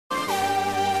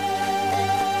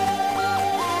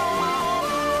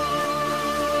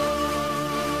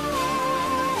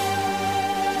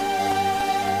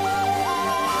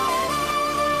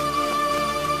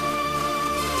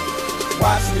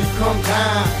come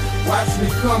down, watch me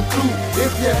come through.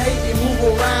 If you hate me,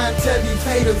 move around, tell these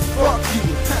haters fuck you.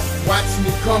 Watch me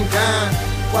come down,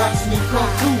 watch me come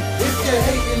through. If you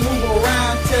hate me, move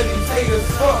around, tell these haters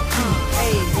fuck you.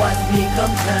 Hey, watch me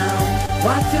come down,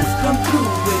 watch us come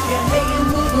through. If you hate and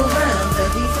move around,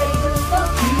 tell these haters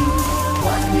fuck you.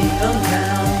 Watch me come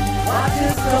down, watch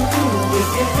us come through. If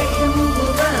you hate and move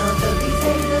around, tell these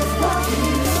haters fuck you.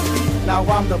 Now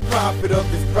I'm the prophet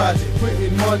of this project,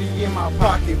 putting money in my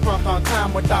pocket, pumped on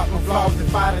time without no flaws.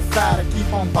 If I decide to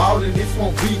keep on ballin', this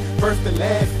won't be first to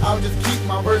last. I'll just keep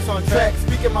my verse on track,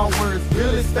 speaking my words, real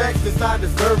as facts. This I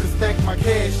deserve to stack my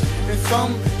cash. And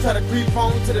some try to creep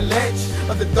on to the latch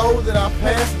of the door that I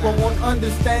pass, but won't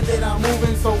understand that I'm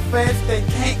moving so fast they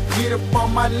can't get up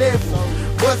on my level.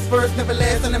 What's first never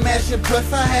last on the mashing,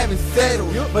 plus I haven't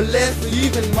settled. But less or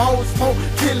even more smoke,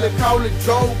 killer, call it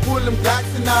Joe. Pull them Glocks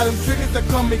and all them triggers that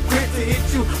come equipped to hit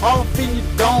you off in your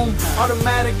dome.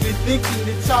 Automatically thinking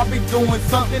that y'all be doing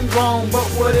something wrong, but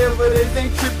whatever it is ain't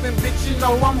tripping, bitch, you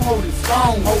know I'm holding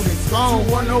strong. Holding strong,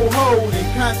 one no holding,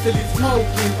 constantly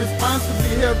smoking,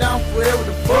 responsibly held down forever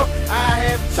the fuck I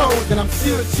have chosen. I'm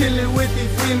still chilling with these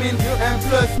women, and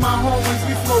plus my homies,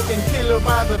 we smoking killer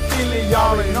by the feeling.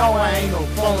 Y'all already know I ain't no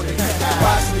phony.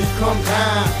 Watch me come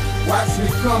down, watch me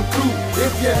come through.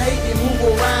 If you hate me,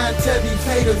 move around, tell these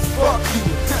haters fuck you.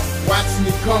 Watch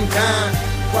me come down,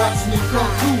 watch me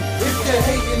come through. If you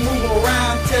hate me, move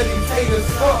around, tell these haters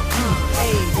fuck you.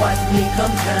 Hey, watch me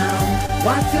come down,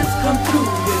 watch us come through.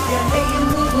 If you hate and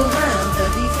move around,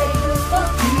 tell these haters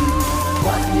fuck you.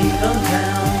 Watch me come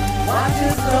down, watch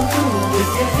us come through. If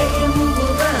you hate and move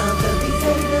around, tell these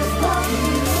haters fuck you.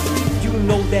 You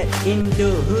know that in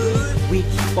the hood we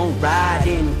keep on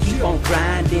riding, keep on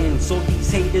grinding. So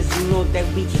these haters, you know that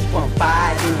we keep on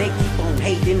fighting. They keep on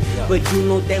hating, but you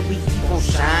know that we keep on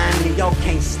shining. Y'all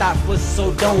can't stop us,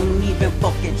 so don't even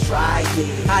fucking try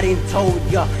it. I done told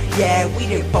ya, yeah, we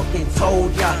done fucking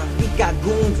told ya. We got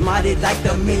goons modded like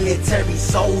the military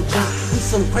soldiers. We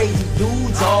some crazy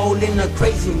dudes, all in a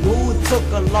crazy mood. Took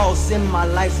a loss in my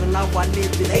life, so now I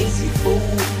live lazy fool.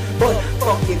 But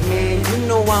fuck it, man, you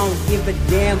know I don't give a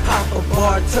damn. Pop a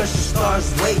bar, touch the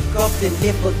stars, wake up and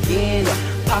live again.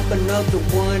 Pop another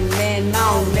one, man, I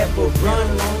don't never run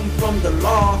only from the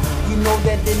law. You know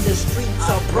that in the streets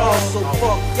I brawl, so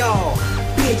fuck y'all,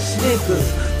 bitch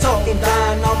niggas. Talking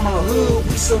down on my hood,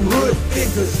 we some hood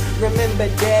figures. Remember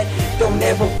that, don't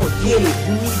ever forget it.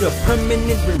 You need a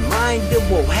permanent reminder,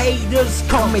 well haters,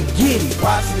 come and get it.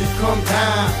 Watch me come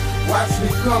down, watch me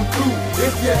come through.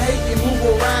 If you hate me, move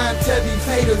around, tell these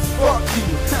haters fuck you.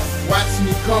 Watch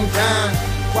me come down,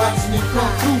 watch me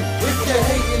come through. If you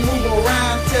hate me, move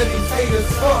around, tell these haters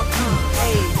fuck you.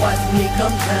 Hey, watch me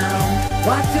come down,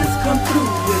 watch us come through.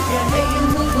 If you hate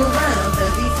and move around, tell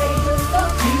these haters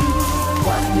fuck you.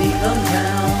 Watch me come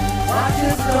down, watch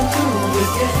us come through.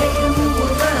 If you hate and move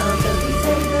around, tell these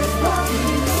haters fuck you.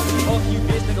 Fuck you,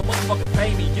 bitch, nigga, motherfucker,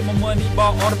 pay me. Get my money,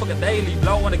 ball on the fucking daily.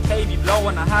 Blow on the KD, blow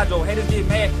on the hydro. Haters get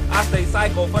mad, I stay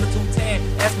psycho for the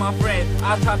 210. That's my friend.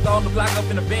 I topped on the block up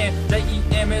in the van.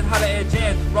 Jems, holla at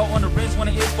Jems. Roll on the wrench when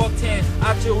it hit fuck 10.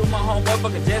 I chill with my homeboy,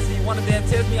 fucking Jesse. One of them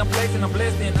test me, I'm flexing, I'm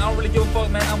blessed in. I don't really give a fuck,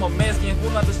 man, I'm a Mexican. Who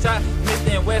not the shot?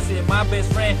 Mr. and Wesley, my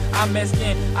best friend. I'm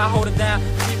Mexican, I hold it down,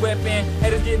 keep weapon.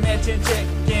 Haters get mad, chin check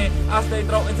again. I stay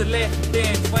throw intellect,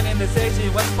 then 20 in the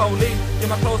section, what's the police? Get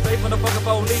my clothes straight from the fucking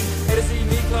police. Haters see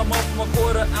me come up from a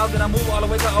quarter ounce, then I move all the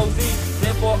way to OZ.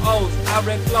 Then 4 O's, I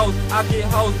wreck flows, I get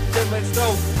hoes, just like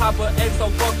stove. Pop a XO,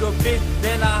 fuck a bitch,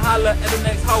 then I holler at the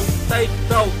next hoe. Stay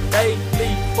throw, they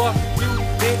leave, fuck you,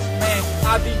 bitch, man.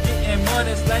 I be getting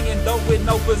money, slanging dope with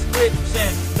no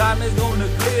prescription. Diamonds gonna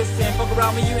glisten, fuck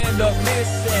around me, you end up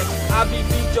missing. I be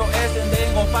beat your ass and they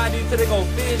ain't gon' find you till they go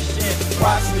fishing.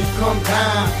 Watch me come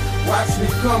down, watch me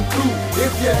come through.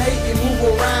 If you hate me,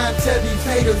 move around, tell these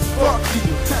haters fuck you.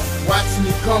 Watch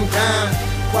me come down,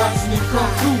 watch me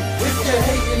come through. If you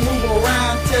hate me, move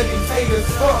around, tell these haters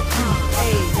fuck you.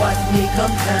 Hey, watch me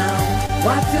come down,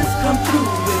 watch us come through.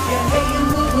 If you hate and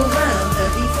move around,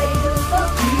 tell these haters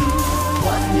fuck you.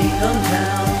 Watch me come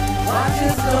down, watch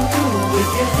us come through. If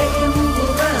you hate and move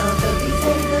around, tell these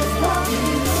haters fuck you.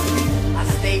 I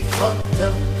stay fucked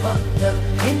up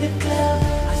in the club.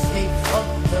 I stay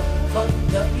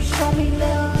fucked up, you show me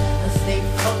love. I stay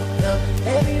fucked up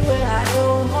everywhere I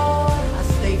go home. I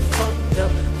stay fucked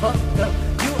up,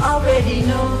 you already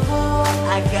know.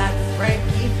 I got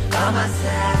Frankie by my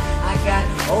side, I got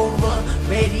over,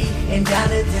 ready, and down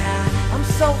to die. I'm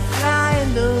so fly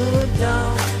in the hood,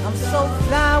 dog. I'm so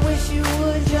fly, wish you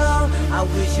would, y'all. I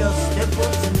wish you'll step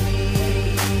up to me.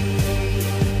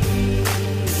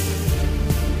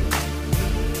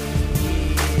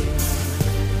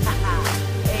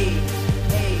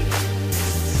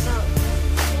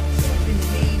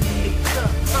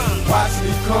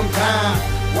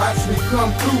 watch me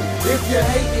come through. If you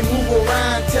hate me, move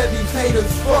around, tell these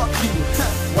haters fuck you.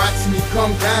 Watch me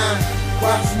come down,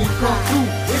 watch me come through.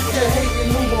 If you hate me,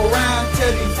 move around,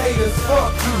 tell these haters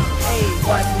fuck you. Hey,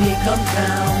 watch me come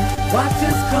down, watch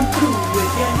us come through.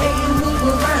 If you hate and move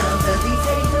around, tell these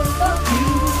haters fuck you.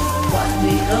 Watch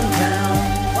me come down,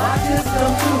 watch us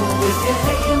come through. If you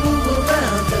hate and move